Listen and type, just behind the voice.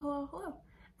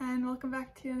welcome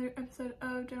back to another episode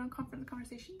of General Conference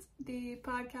Conversations, the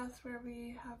podcast where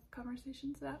we have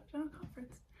conversations about General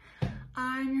Conference.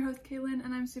 I'm your host, Caitlin,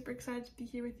 and I'm super excited to be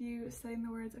here with you studying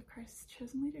the words of Christ's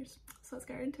chosen leaders. So let's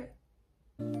get right into it.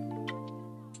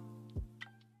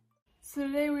 So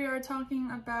today we are talking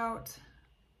about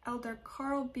Elder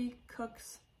Carl B.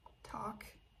 Cook's talk,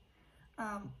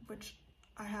 which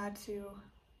I have to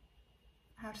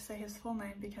say his full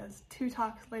name because 2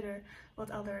 talks later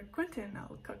was Elder Quentin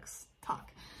L. Cook's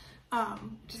talk.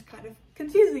 Just kind of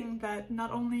confusing that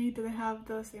not only do they have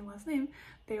the same last name,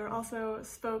 they were also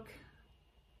spoke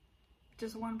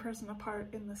just one person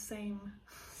apart in the same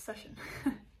session.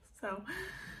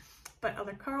 But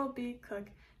Elder Carl B. Cook,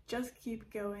 just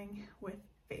keep going with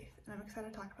faith. And I'm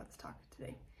excited to talk about this talk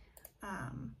today.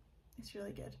 It's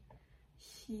really good.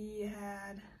 He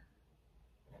had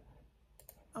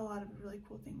a lot of really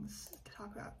cool things to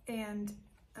talk about, and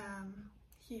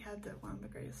he had one of the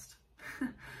greatest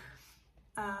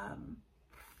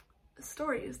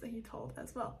stories that he told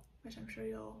as well, which I'm sure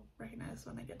you'll recognize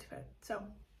when I get to it. So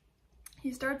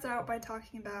he starts out by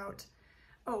talking about,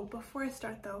 before I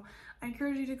start though, I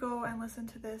encourage you to go and listen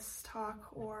to this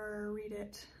talk or read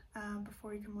it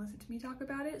before you come listen to me talk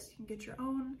about it, so you can get your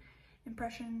own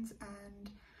impressions and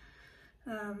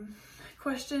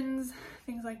questions,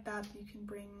 things like that you can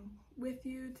bring with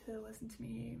you to listen to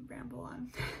me ramble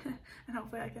on. And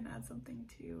hopefully I can add something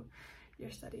to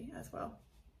your study as well.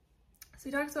 So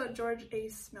he talks about George A.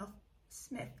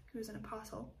 Smith, who's an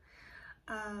apostle,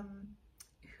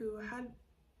 who had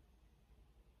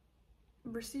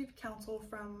received counsel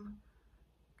from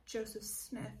Joseph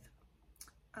Smith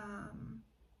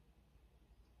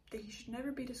that he should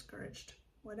never be discouraged,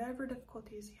 whatever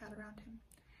difficulties he had around him.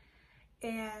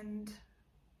 And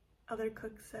Elder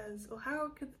Cook says, well, how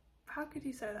could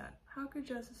he say that? How could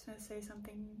Joseph Smith say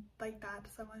something like that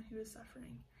to someone who was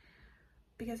suffering?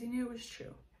 Because he knew it was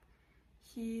true.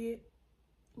 He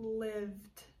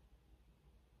lived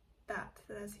that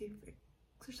as he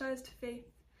exercised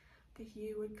faith, that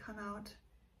he would come out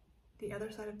the other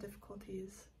side of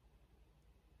difficulties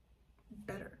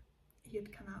better. He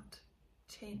had come out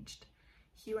changed.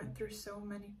 He went through so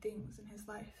many things in his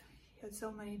life. He had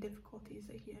so many difficulties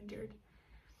that he endured,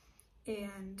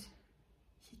 and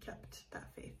he kept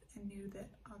that faith and knew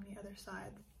that on the other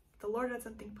side, the Lord had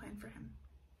something planned for him.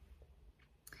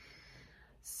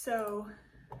 So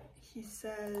he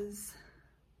says,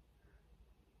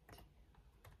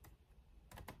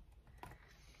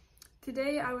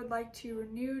 today I would like to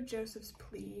renew Joseph's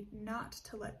plea not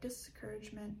to let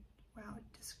discouragement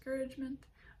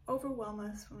overwhelm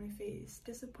us when we face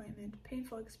disappointment,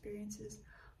 painful experiences,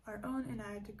 our own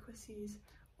inadequacies,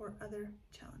 or other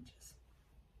challenges.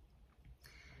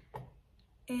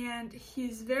 And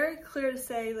he's very clear to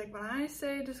say, like, when I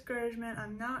say discouragement,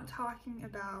 I'm not talking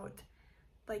about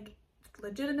like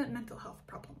legitimate mental health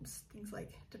problems, things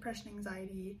like depression,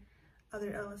 anxiety,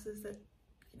 other illnesses that,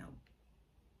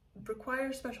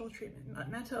 require special treatment,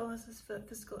 mental illnesses,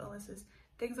 physical illnesses,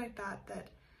 things like that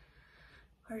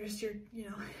are just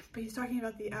but he's talking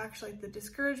about the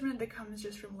discouragement that comes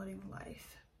just from living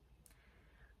life.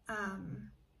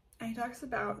 And he talks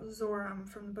about Zoram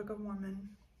from the Book of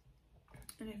Mormon.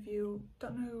 And if you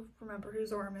don't remember who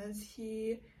Zoram is,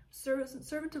 he was a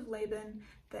servant of Laban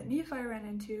that Nephi ran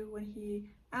into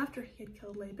after he had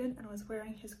killed Laban and was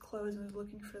wearing his clothes and was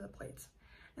looking for the plates.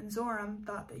 And Zoram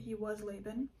thought that he was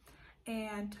Laban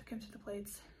and took him to the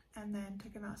plates and then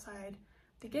took him outside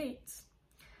the gates.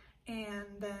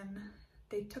 And then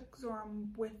they took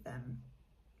Zoram with them,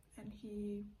 and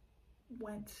he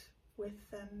went with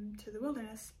them to the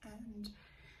wilderness, and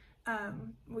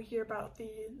we hear about the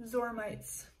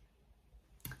Zoramites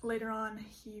later on.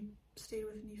 He stayed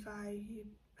with Nephi, he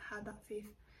had that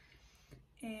faith,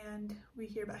 and we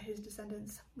hear about his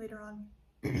descendants later on.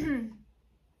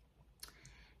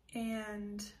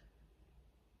 And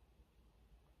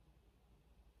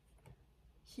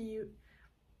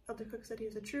Elder Cook said he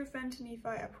was a true friend to Nephi,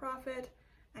 a prophet,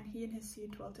 and he and his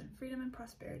seed dwelt in freedom and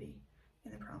prosperity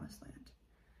in the Promised Land.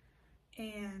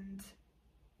 And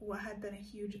what had been a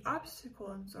huge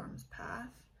obstacle in Zoram's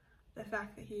path, the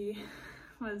fact that he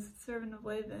was a servant of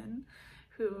Laban,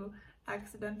 who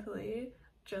accidentally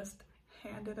just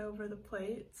handed over the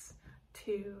plates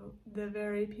to the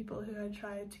very people who had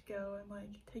tried to go and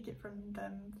take it from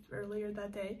them earlier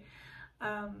that day,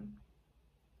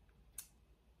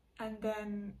 and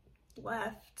then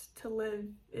left to live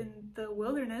in the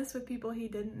wilderness with people he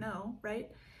didn't know,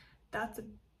 right? That's a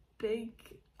big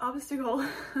obstacle.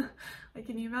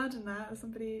 Can you imagine that?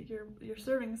 Somebody, you're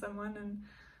serving someone and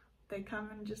they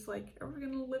come and just oh, we're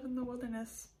gonna live in the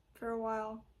wilderness for a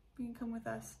while, you can come with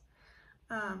us.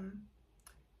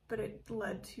 but it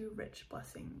led to rich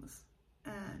blessings,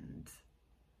 and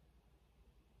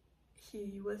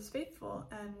he was faithful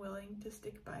and willing to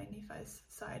stick by Nephi's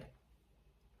side.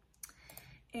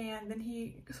 And then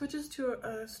he switches to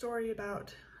a story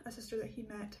about a sister that he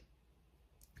met.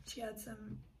 She had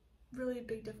some really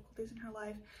big difficulties in her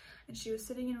life, and she was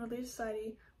sitting in Relief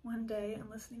Society one day and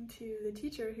listening to the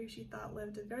teacher who she thought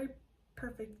lived a very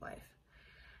perfect life.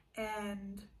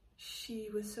 And she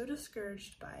was so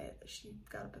discouraged by it that she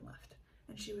got up and left.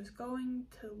 And she was going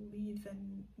to leave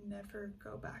and never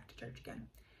go back to church again.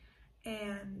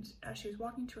 And as she was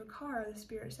walking to her car, the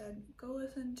Spirit said, go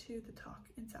listen to the talk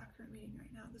in sacrament meeting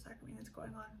right now, the sacrament meeting that's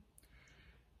going on.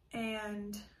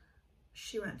 And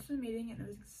she went to the meeting, and it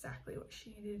was exactly what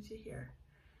she needed to hear.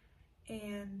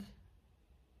 And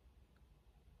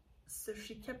so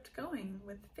she kept going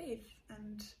with faith,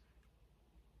 and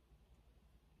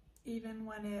even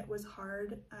when it was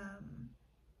hard,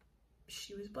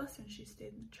 she was blessed and she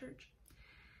stayed in the church.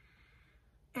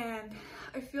 And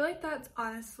I feel like that's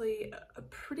honestly a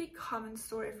pretty common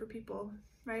story for people,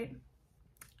 right?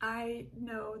 I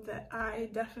know that I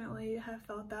definitely have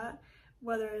felt that,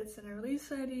 whether it's in a Relief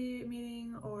Society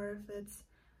meeting or if it's,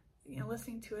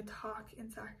 listening to a talk in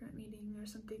sacrament meeting or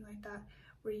something like that,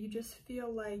 where you just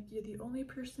feel like you're the only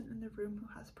person in the room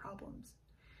who has problems.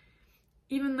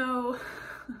 Even though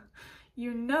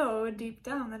you know deep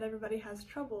down that everybody has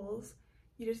troubles,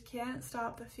 you just can't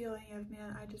stop the feeling of,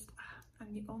 man,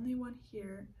 I'm the only one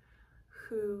here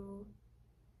who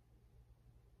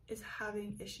is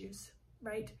having issues,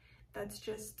 right? That's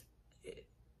just,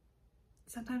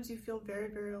 sometimes you feel very,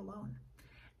 very alone.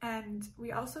 And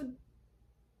we also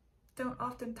don't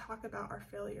often talk about our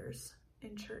failures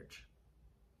in church.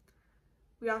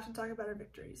 We often talk about our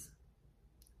victories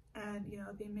and,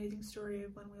 the amazing story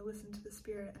of when we listened to the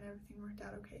Spirit and everything worked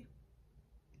out okay.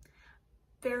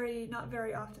 Not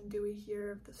very often do we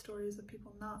hear of the stories of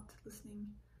people not listening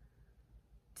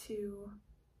to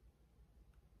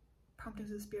promptings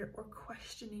of the Spirit, or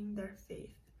questioning their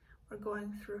faith, or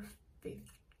going through a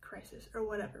faith crisis, or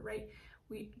whatever, right?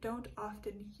 We don't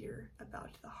often hear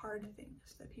about the hard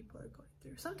things that people are going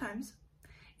through. Sometimes,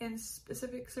 in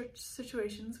specific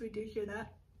situations, we do hear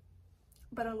that,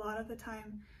 but a lot of the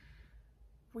time,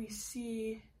 we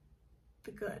see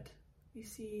the good. We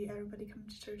see everybody come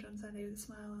to church on Sunday with a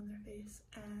smile on their face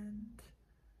and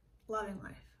loving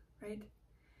life, right?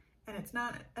 And it's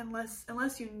not,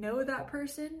 unless you know that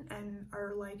person and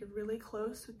are like really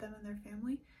close with them and their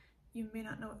family, you may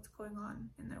not know what's going on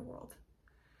in their world.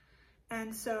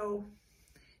 And so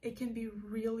it can be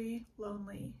really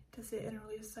lonely to sit in a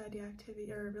Relief Society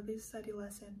activity or a Relief Society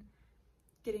lesson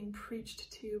getting preached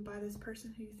to by this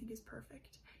person who you think is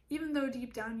perfect. Even though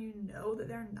deep down you know that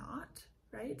they're not,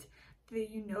 right? That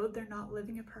you know they're not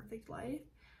living a perfect life.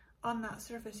 On that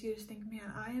surface, you just think,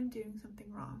 man, I am doing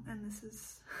something wrong. And this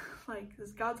is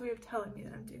God's way of telling me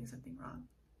that I'm doing something wrong.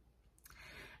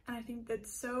 And I think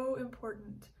that's so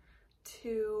important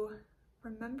to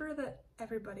remember that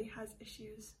everybody has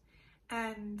issues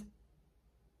and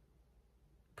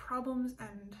problems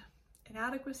and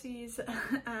inadequacies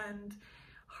and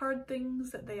hard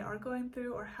things that they are going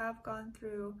through or have gone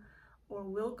through or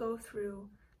will go through.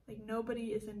 Like,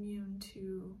 nobody is immune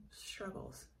to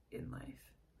struggles in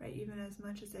life, right? Even as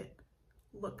much as it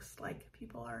looks like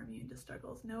people are immune to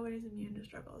struggles, nobody's immune to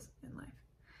struggles in life.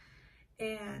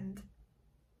 And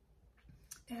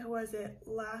it was at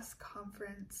last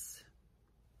conference,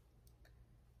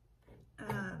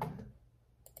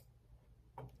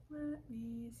 let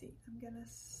me see, I'm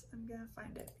gonna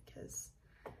find it because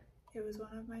it was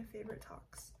one of my favorite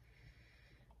talks.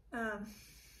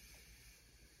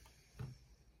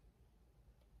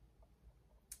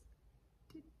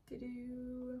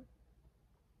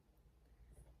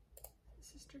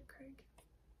 Sister Craig.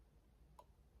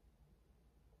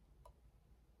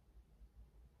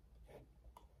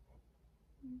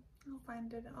 I'll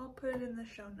find it. I'll put it in the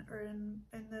show or in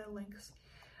the links,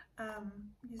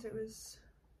 because it was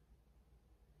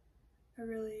a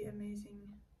really amazing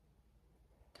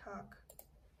talk.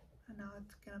 And now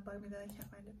it's gonna bug me that I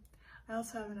can't find it. I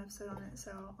also have an episode on it,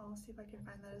 so I'll see if I can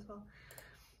find that as well.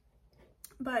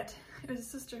 But it was a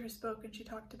sister who spoke, and she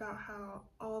talked about how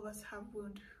all of us have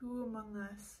wound. Who among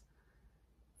us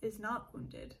is not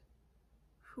wounded?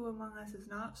 Who among us is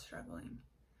not struggling?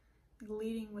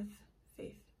 Leading with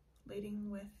faith, leading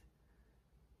with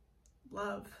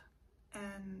love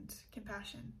and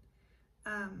compassion.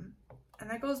 And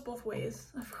that goes both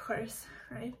ways, of course,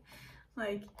 right?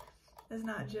 Like, it's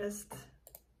not just,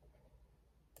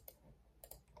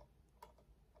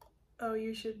 oh,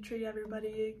 you should treat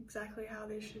everybody exactly how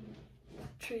they should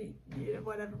treat you,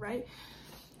 whatever, right?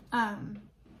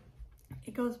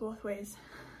 It goes both ways,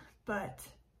 but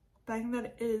I think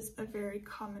that is a very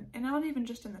common, and not even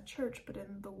just in the church, but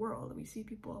in the world. We see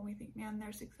people and we think, man,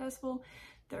 they're successful,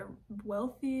 they're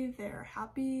wealthy, they're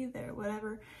happy, they're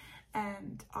whatever,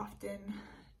 and often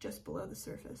just below the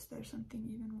surface there's something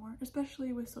even more,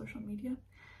 especially with social media.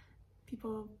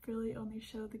 People really only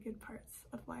show the good parts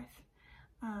of life.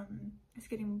 It's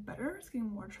getting better, it's getting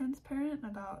more transparent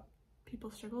about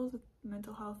people's struggles with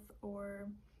mental health or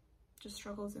just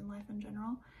struggles in life in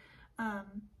general.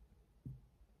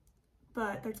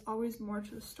 But there's always more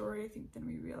to the story, I think, than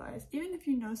we realize. Even if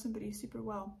you know somebody super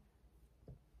well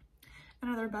and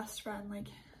are their best friend, like,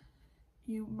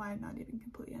 you might not even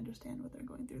completely understand what they're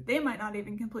going through. They might not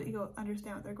even completely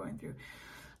understand what they're going through.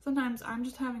 Sometimes I'm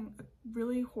just having a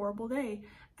really horrible day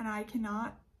and I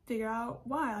cannot figure out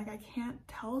why. Like, I can't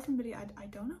tell somebody, I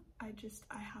don't know.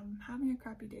 I'm having a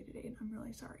crappy day today and I'm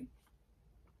really sorry.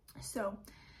 So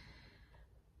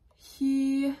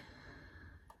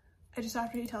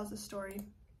after he tells the story,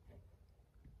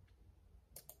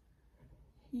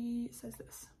 he says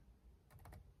this: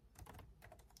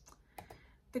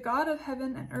 "The God of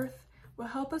heaven and earth will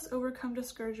help us overcome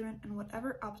discouragement and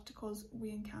whatever obstacles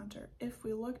we encounter if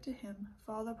we look to him,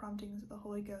 follow the promptings of the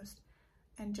Holy Ghost,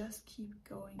 and just keep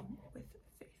going with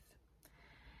faith."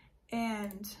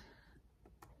 And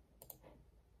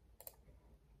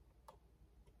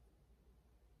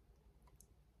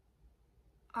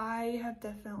I have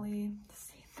definitely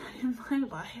seen that in my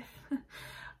life.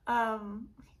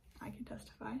 I can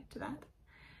testify to that.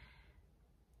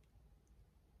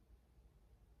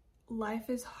 Life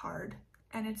is hard,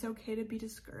 and it's okay to be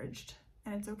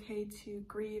and it's okay to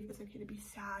grieve, it's okay to be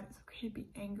sad, it's okay to be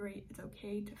angry, it's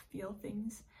okay to feel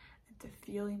things and to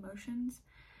feel emotions.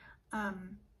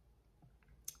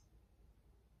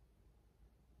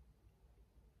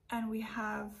 And we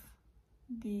have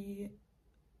the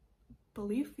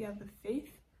belief, we have the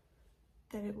faith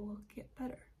that it will get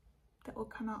better, that will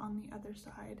come out on the other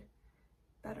side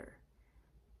better.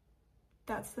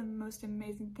 That's the most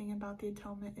amazing thing about the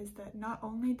atonement, is that not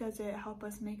only does it help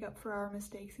us make up for our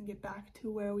mistakes and get back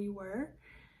to where we were,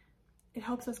 it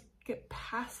helps us get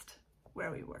past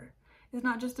where we were. It's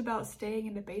not just about staying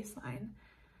in the baseline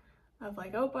of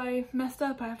like, oh, I messed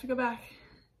up, I have to go back.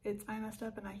 It's, I messed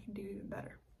up and I can do even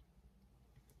better.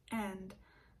 And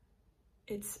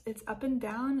it's up and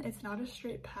down. It's not a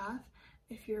straight path.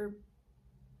 If you're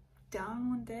down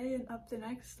one day and up the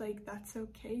next, like, that's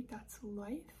okay, that's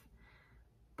life.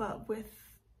 But with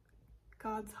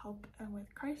God's help and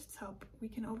with Christ's help, we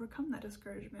can overcome that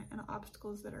discouragement and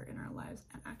obstacles that are in our lives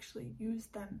and actually use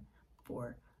them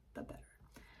for the better.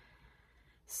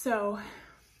 So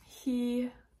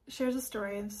he shares a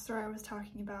story, and the story I was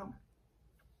talking about.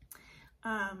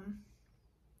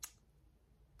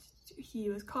 He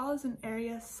was called as an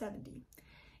Area 70,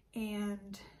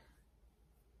 and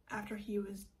after he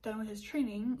was done with his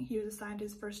training, he was assigned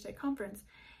his first stake conference,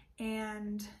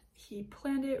 and he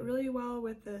planned it really well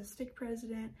with the stake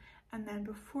president. And then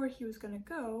before he was going to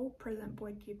go, President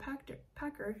Boyd K.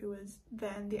 Packer, who was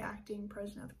then the acting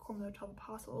president of the Quorum of the 12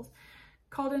 Apostles,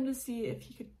 called him to see if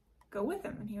he could go with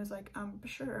him, and he was like,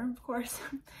 sure, of course.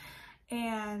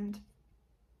 And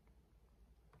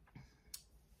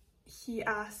he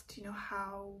asked,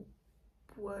 how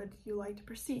would you like to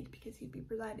proceed, because he'd be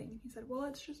presiding. And he said, well,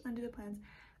 let's just undo the plans,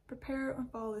 prepare and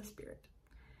follow the Spirit.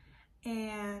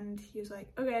 And he was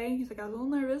like, okay. He's like, I was a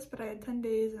little nervous, but I had 10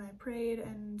 days and I prayed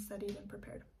and studied and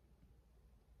prepared.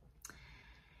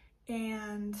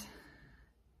 And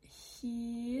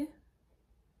he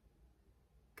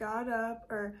got up,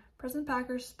 or President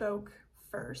Packer spoke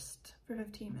first for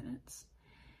 15 minutes.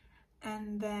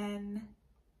 And then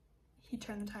he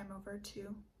turned the time over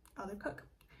to Elder Cook.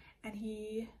 And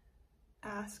he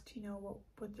asked,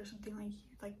 was there something like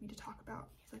you'd like me to talk about?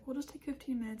 He's like, well, just take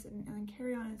 15 minutes and then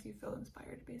carry on as you feel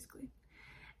inspired, basically. And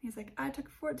he's like, I took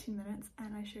 14 minutes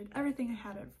and I shared everything I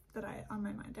had on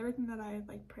my mind, everything that I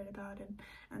had prayed about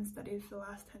and studied for the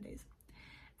last 10 days.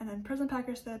 And then President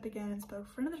Packer stood up again and spoke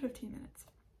for another 15 minutes.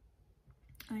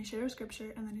 And he shared a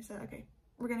scripture, and then he said, okay,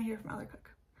 we're gonna hear from Elder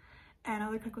Cook. And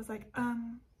Elder Cook was like,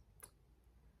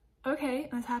 okay.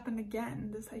 And this happened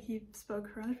again. He spoke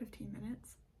for another 15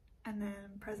 minutes. And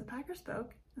then President Packer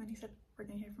spoke, and then he said, we're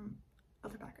gonna hear from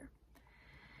Elder Packer.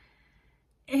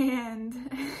 And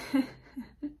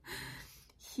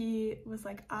he was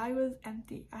like, I was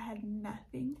empty. I had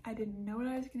nothing. I didn't know what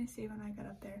I was gonna say when I got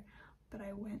up there, but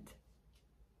I went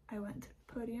to the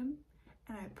podium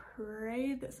and I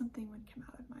prayed that something would come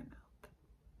out of my mouth.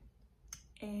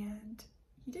 And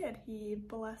he did. He's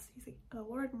like, the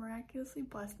Lord miraculously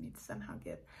blessed me to somehow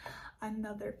get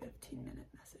another 15-minute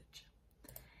message.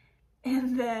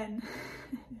 And then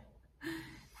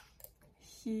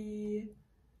he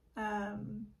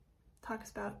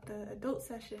talks about the adult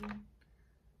session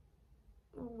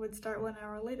would start 1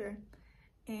 hour later,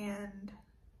 and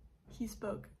he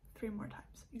spoke 3 more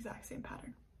times, exact same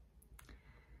pattern.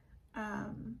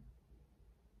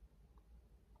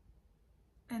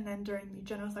 And then during the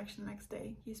general section the next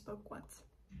day, he spoke once.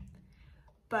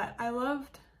 But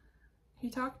he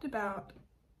talked about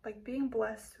like being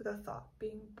blessed with a thought,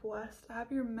 being blessed, have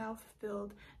your mouth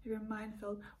filled, your mind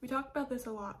filled. We talk about this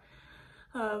a lot,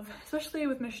 especially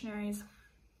with missionaries,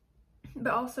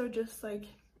 but also just like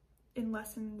in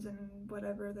lessons and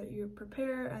whatever that you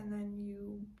prepare and then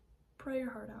you pray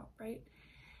your heart out, right?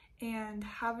 And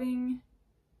having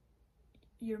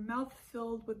your mouth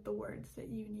filled with the words that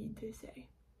you need to say.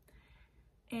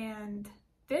 And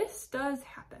this does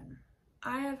happen.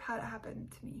 I have had it happen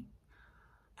to me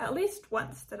at least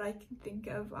once that I can think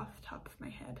of off the top of my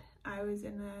head. I was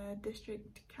in a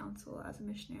district council as a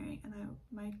missionary, and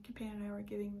my companion and I were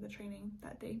giving the training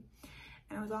that day,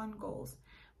 and I was on goals,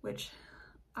 which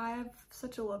I have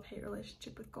such a love-hate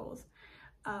relationship with goals.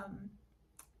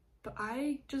 But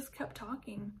I just kept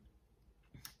talking,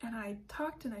 and I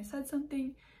talked and I said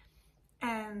something,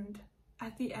 and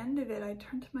at the end of it, I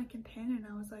turned to my companion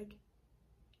and I was like,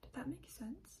 did that make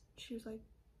sense? She was like,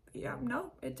 yeah,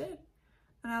 no, it did.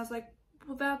 And I was like,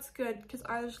 well, that's good, because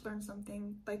I just learned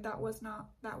something. Like, that was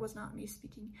not me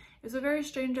speaking. It was a very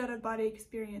strange out-of-body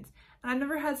experience, and I've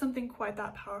never had something quite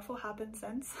that powerful happen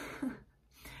since.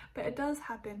 But it does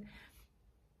happen.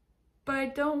 But I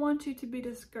don't want you to be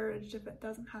discouraged if it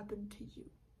doesn't happen to you.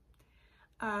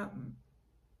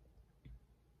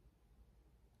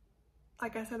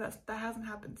 Like I said, that hasn't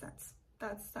happened since.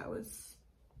 That was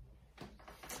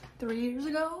 3 years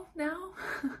ago now,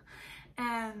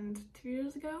 and 2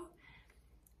 years ago,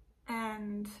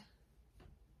 and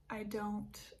I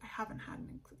haven't had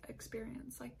an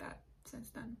experience like that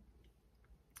since then.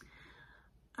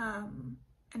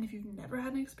 And if you've never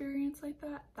had an experience like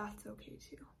that, that's okay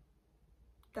too.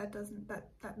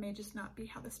 That may just not be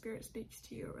how the Spirit speaks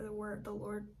to you, or the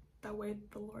way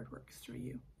the Lord works through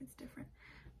you. It's different.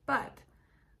 But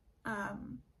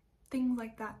things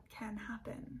like that can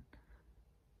happen.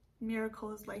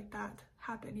 Miracles like that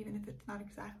happen, even if it's not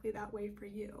exactly that way for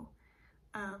you.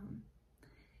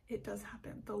 It does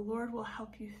happen. The Lord will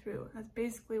help you through. That's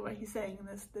basically what he's saying in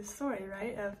this story,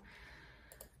 right? Of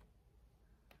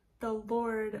the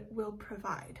Lord will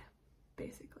provide,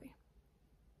 basically.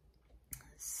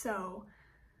 So,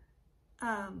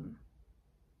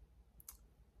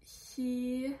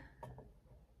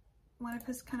 one of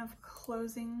his kind of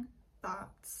closing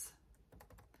thoughts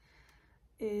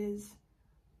is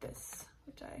this,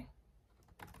 which I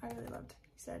really loved.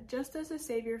 He said, just as the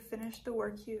Savior finished the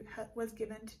work he was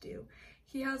given to do,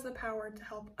 he has the power to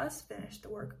help us finish the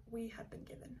work we have been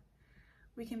given.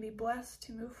 We can be blessed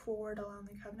to move forward along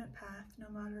the covenant path, no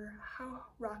matter how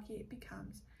rocky it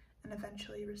becomes, and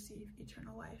eventually receive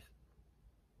eternal life.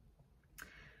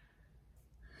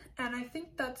 And I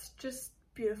think that's just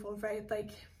beautiful, right?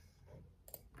 Like,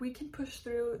 we can push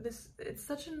through this. It's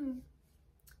such an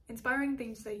inspiring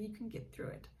thing to say you can get through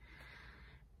it.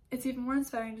 It's even more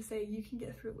inspiring to say you can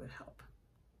get through it with help.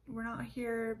 We're not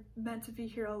meant to be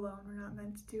here alone. We're not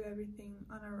meant to do everything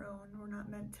on our own. We're not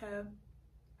meant to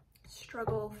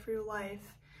struggle through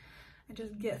life and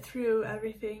just get through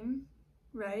everything,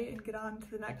 right? And get on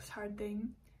to the next hard thing.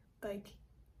 Like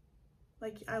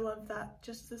I love that.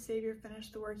 Just as the Savior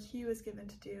finished the work he was given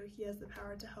to do, he has the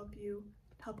power to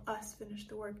help us finish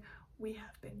the work we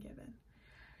have been given.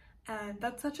 And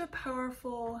that's such a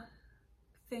powerful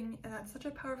thing, and that's such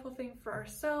a powerful thing for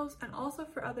ourselves and also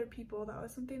for other people. That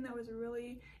was something that was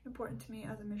really important to me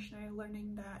as a missionary,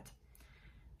 learning that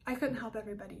I couldn't help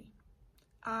everybody.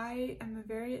 I am a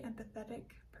very empathetic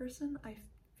person. I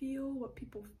feel what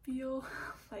people feel.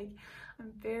 Like,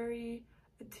 I'm very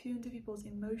attuned to people's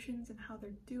emotions and how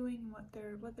they're doing, what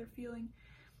they're feeling.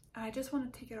 And I just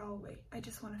want to take it all away. I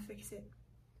just want to fix it.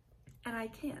 And I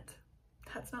can't.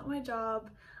 That's not my job.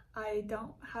 I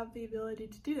don't have the ability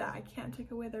to do that. I can't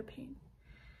take away their pain.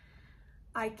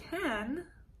 I can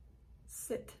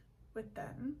sit with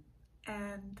them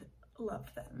and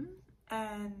love them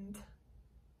and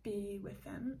be with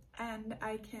them, and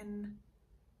I can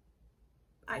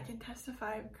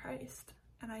testify of Christ,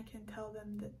 and I can tell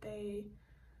them that they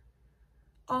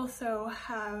also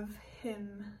have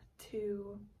him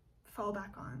to fall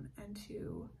back on and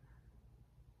to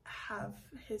have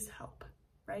his help,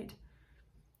 right?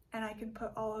 and I can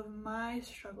put all of my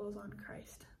struggles on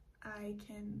Christ. I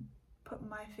can put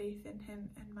my faith in him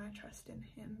and my trust in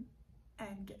him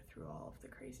and get through all of the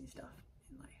crazy stuff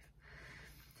in life.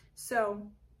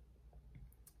 So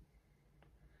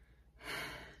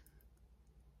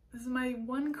this is my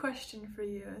one question for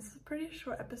you. It's a pretty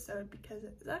short episode because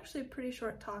it's actually a pretty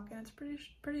short talk and it's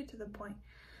pretty to the point.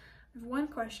 I have one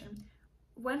question.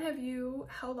 When have you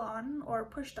held on or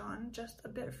pushed on just a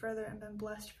bit further and been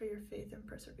blessed for your faith and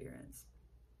perseverance?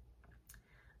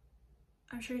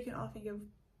 I'm sure you can all think of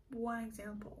one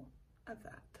example of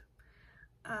that.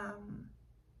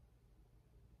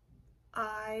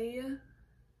 I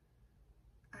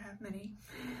have many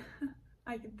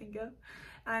I can think of.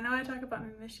 I know I talk about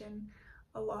my mission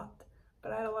a lot,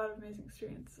 but I had a lot of amazing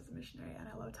experiences as a missionary, and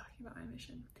I love talking about my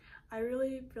mission. I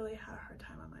really, really had a hard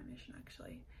time on my mission,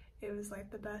 actually. It was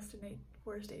like the best and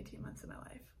worst 18 months of my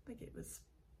life. Like, it was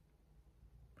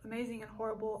amazing and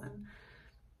horrible and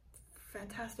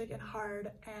fantastic and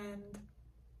hard, and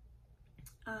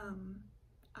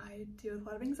I deal with a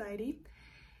lot of anxiety,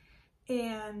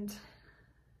 and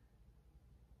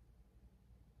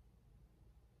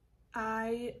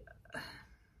I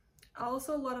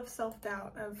also a lot of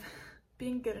self-doubt of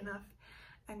being good enough,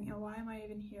 and why am I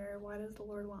even here? Why does the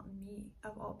Lord want me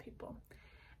of all people?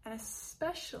 And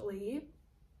especially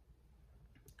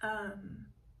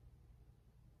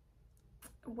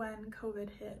when COVID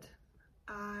hit,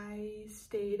 I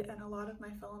stayed and a lot of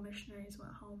my fellow missionaries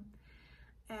went home,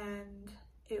 and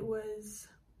it was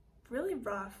really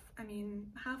rough. I mean,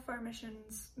 half our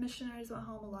missionaries went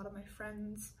home, a lot of my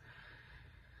friends,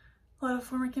 a lot of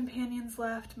former companions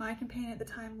left, my companion at the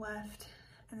time left,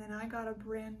 and then I got a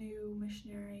brand new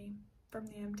missionary from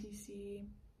the MTC.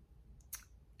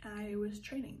 I was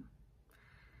training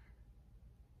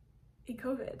in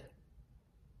COVID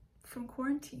from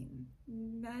quarantine.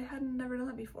 I had never done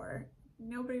that before.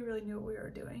 Nobody really knew what we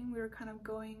were doing. We were kind of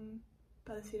going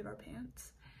by the seat of our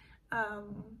pants.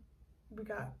 We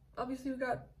got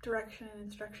direction and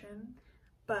instruction,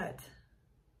 but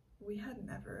we had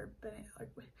never been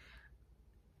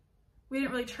we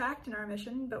didn't really tract in our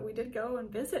mission, but we did go and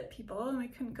visit people, and we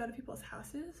couldn't go to people's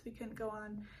houses. We couldn't go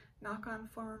on knock on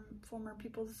former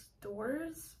people's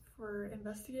doors for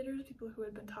investigators, people who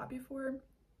had been taught before.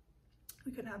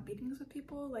 We couldn't have meetings with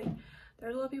people. Like,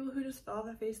 there's a lot of people who just fell off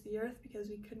the face of the earth because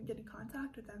we couldn't get in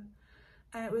contact with them,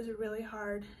 and it was really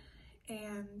hard.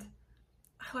 And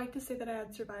I like to say that I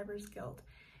had survivor's guilt,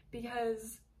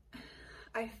 because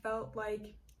I felt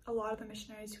like a lot of the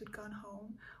missionaries who'd gone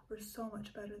home were so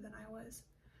much better than I was,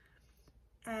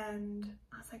 and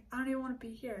I was like, I don't even want to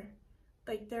be here.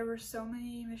 Like, there were so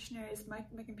many missionaries, my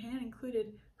companion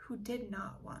included, who did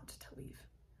not want to leave,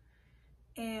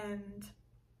 and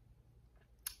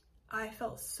I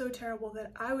felt so terrible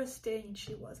that I was staying and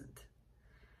she wasn't,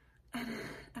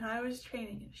 and I was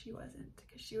training and she wasn't,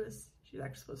 because she was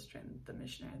actually supposed to train the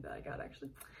missionary that I got, actually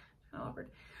kind of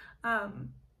awkward.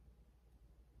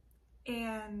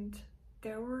 And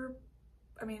there were,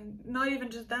 I mean, not even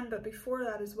just then, but before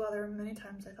that as well, there were many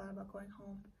times I thought about going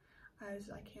home. I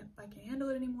can't handle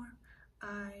it anymore.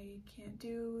 I can't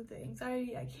do the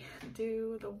anxiety. I can't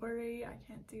do the worry. I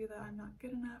can't do the I'm not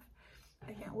good enough.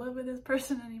 I can't live with this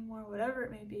person anymore, whatever it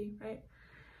may be, right?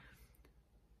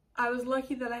 I was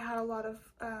lucky that I had a lot of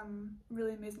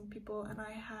really amazing people, and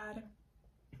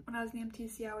when I was in the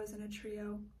MTC, I was in a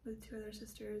trio with two other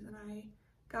sisters, and I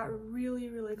got really,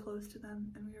 really close to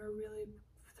them, and we were really,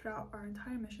 throughout our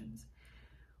entire missions,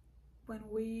 when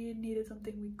we needed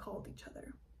something, we called each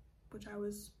other, which I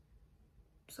was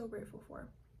so grateful for.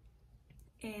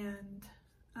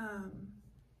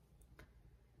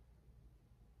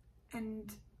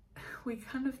 And we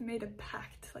kind of made a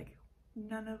pact, like,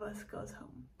 none of us goes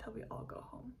home till we all go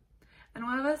home. And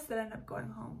one of us did end up going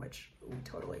home, which we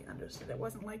totally understood. It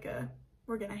wasn't like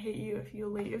we're gonna hate you if you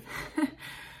leave.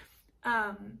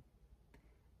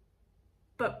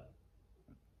 But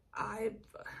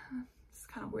it's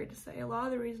kind of weird to say, a lot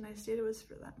of the reason I stayed was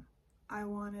for them. I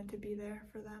wanted to be there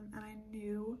for them, and I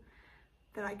knew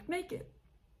that I could make it.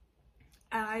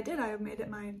 And I did. I made it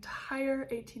my entire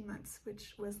 18 months,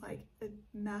 which was like a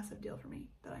massive deal for me,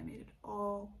 that I made it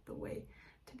all the way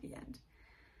to the end.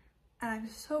 And I'm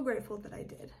so grateful that I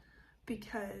did,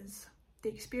 because the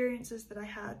experiences that I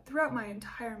had throughout my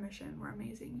entire mission were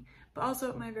amazing. But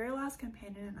also, my very last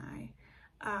companion and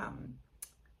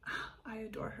I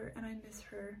adore her, and I miss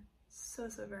her so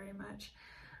very much.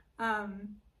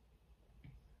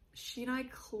 She and I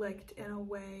clicked in a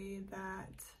way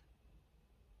that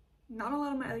not a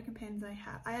lot of my other companions I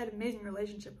had amazing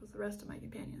relationships with the rest of my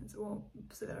companions. I won't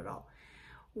say that at all.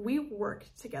 we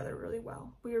worked together really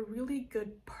well. We were really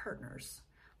good partners.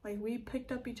 Like, we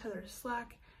picked up each other's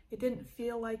slack. It didn't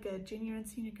feel like a junior and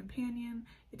senior companion.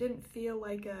 It didn't feel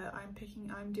like I'm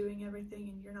doing everything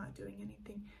and you're not doing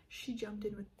anything. She jumped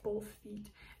in with both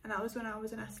feet. And that was when I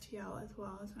was an STL as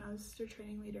well as when I was sister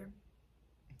training leader.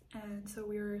 And so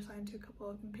we were assigned to a couple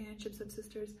of companionships of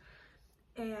sisters.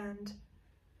 And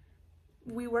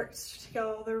we worked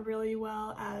together really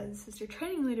well as sister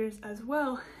training leaders as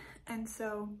well. And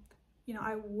so, you know,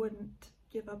 I wouldn't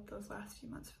give up those last few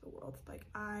months for the world. Like,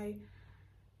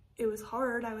 it was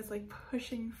hard. I was like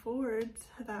pushing forward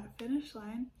to that finish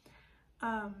line.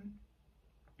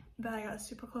 But I got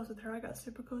super close with her. I got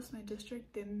super close to my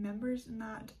district. The members in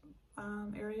that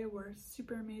area were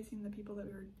super amazing. The people that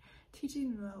we were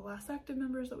teaching, the last active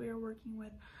members that we were working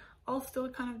with, all still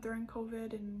kind of during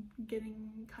COVID and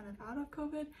getting kind of out of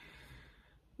COVID,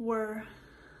 were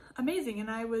amazing. And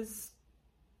I was,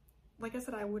 like I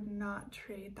said, I would not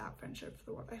trade that friendship for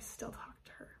the world. I still talk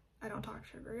to her. I don't talk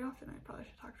to her very often. I probably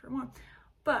should talk to her more.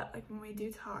 But like, when we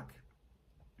do talk,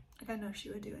 like, I know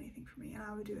she would do anything for me and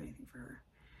I would do anything for her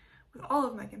with all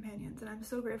of my companions. And I'm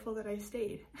so grateful that I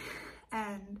stayed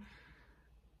and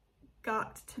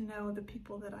got to know the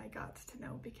people that I got to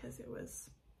know, because it was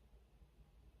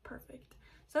perfect.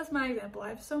 So that's my example. I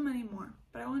have so many more,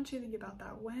 but I want you to think about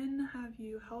that. When have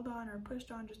you held on or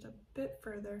pushed on just a bit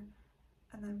further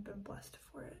and then been blessed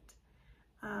for it?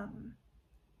 I'm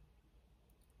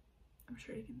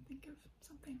sure you can think of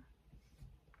something.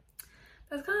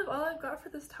 That's kind of all I've got for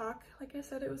this talk. Like I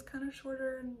said, it was kind of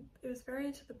shorter and it was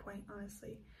very to the point,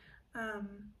 honestly.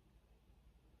 And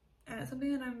it's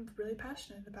something that I'm really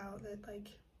passionate about, that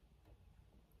like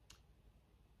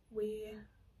we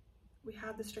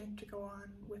have the strength to go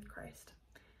on with Christ.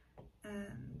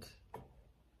 And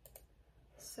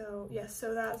so yes,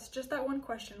 so that's just that one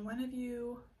question. When have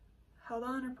you held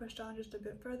on or pushed on just a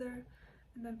bit further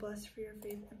and been blessed for your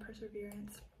faith and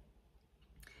perseverance?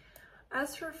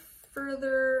 As for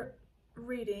further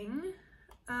reading,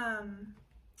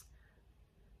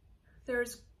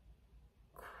 there's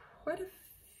quite a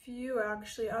few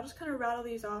actually. I'll just kind of rattle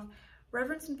these off.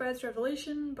 Reverence Invites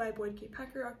Revelation by Boyd K.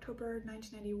 Packer, October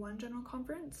 1991 General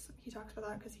Conference. He talks about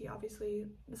that because he obviously,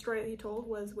 the story that he told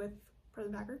was with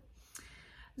President Packer.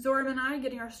 Zoram and I,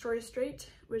 Getting Our Story Straight,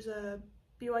 was a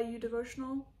BYU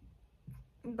devotional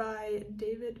by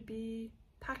David B.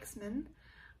 Paxman,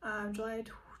 July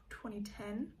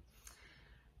 2010.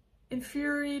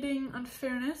 Infuriating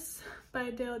Unfairness by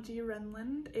Dale G.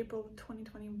 Renlund, April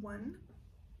 2021.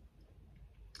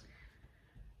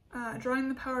 Drawing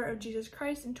the Power of Jesus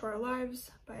Christ into Our Lives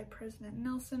by President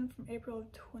Nelson, from April of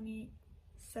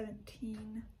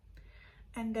 2017.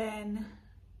 And then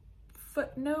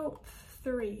footnote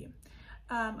 3.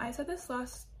 I said this I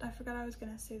forgot I was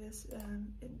going to say this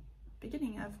in the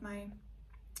beginning of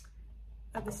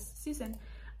this season,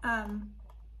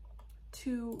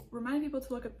 to remind people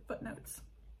to look at footnotes.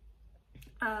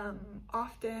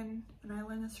 Often, and I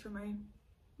learned this from my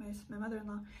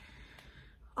mother-in-law,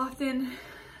 often,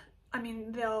 I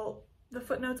mean, the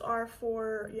footnotes are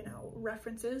for, you know,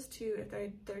 references to, if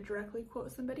they directly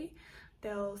quote somebody,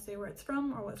 they'll say where it's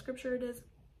from or what scripture it is,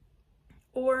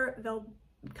 or they'll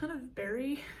kind of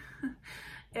bury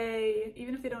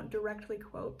even if they don't directly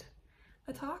quote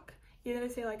a talk, either they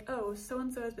say like, oh,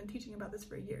 so-and-so has been teaching about this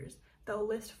for years. They'll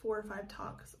list 4 or 5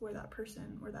 talks where that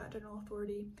person or that general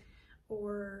authority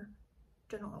or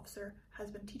general officer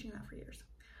has been teaching that for years.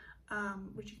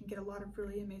 Which you can get a lot of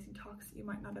really amazing talks that you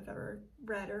might not have ever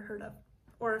read or heard of.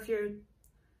 Or if you're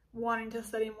wanting to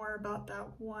study more about that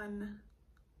one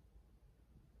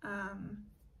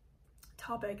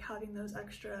topic, having those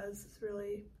extras is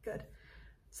really good.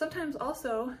 Sometimes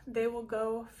also they will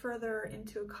go further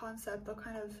into a concept. They'll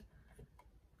kind of,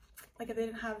 like, if they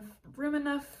didn't have room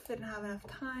enough, they didn't have enough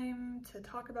time to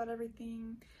talk about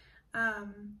everything,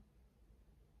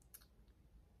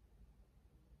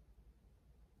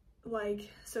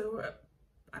 so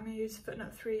I'm going to use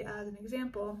footnote 3 as an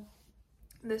example.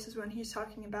 This is when he's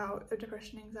talking about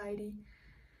depression and anxiety.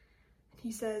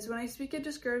 He says, when I speak of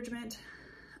discouragement,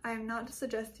 I am not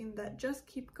suggesting that just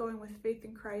keep going with faith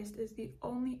in Christ is the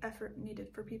only effort needed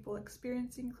for people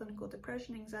experiencing clinical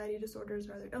depression, anxiety disorders,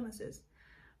 or other illnesses.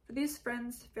 For these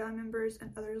friends, family members,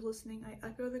 and others listening, I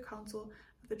echo the counsel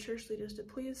of the church leaders to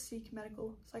please seek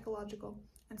medical, psychological,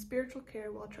 and spiritual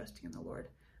care while trusting in the Lord.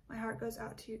 My heart goes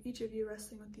out to each of you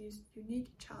wrestling with these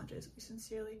unique challenges. We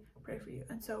sincerely pray for you.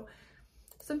 And so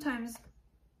sometimes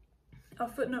a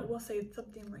footnote will say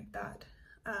something like that.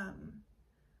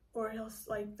 Or he'll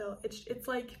it's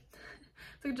like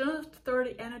a general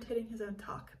authority annotating his own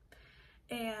talk.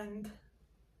 And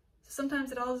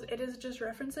sometimes it is just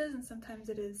references, and sometimes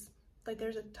it is like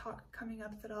there's a talk coming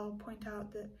up that I'll point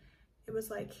out that it was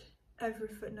like every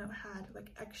footnote had like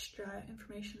extra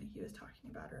information that he was talking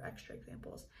about or extra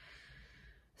examples.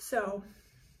 So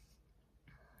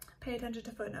pay attention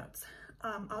to footnotes.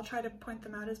 I'll try to point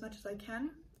them out as much as I can,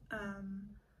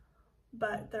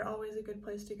 but they're always a good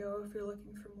place to go if you're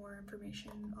looking for more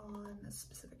information on a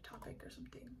specific topic or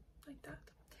something like that.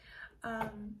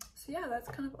 So yeah, that's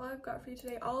kind of all I've got for you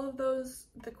today. All of those,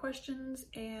 the questions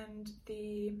and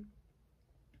the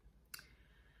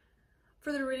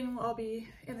further reading will all be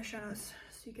in the show notes,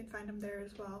 so you can find them there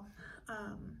as well.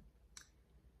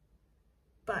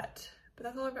 But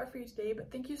that's all I've got for you today.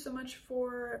 But thank you so much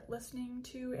for listening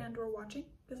to and or watching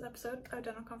this episode of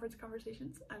Dental Conference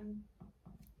Conversations. I'm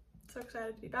so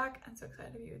excited to be back. I'm so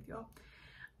excited to be with you all.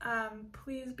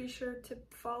 Please be sure to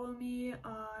follow me.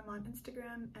 I'm on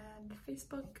Instagram and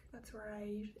Facebook. That's where I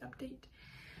usually update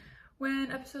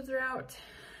when episodes are out,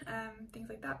 things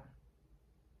like that.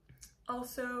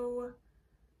 Also,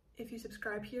 if you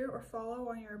subscribe here or follow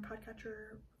on your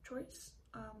podcatcher choice,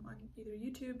 on either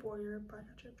YouTube or your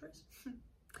podcatcher of choice,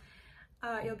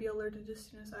 you'll be alerted as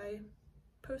soon as I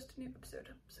post a new episode.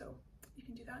 So you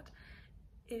can do that.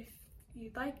 If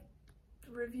you'd like,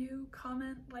 review,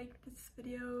 comment, like this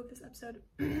video, this episode.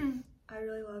 I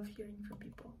really love hearing from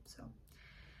people. So,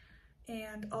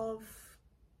 and all of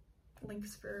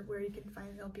links for where you can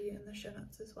find me will be in the show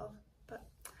notes as well. But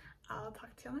I'll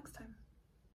talk to you all next time.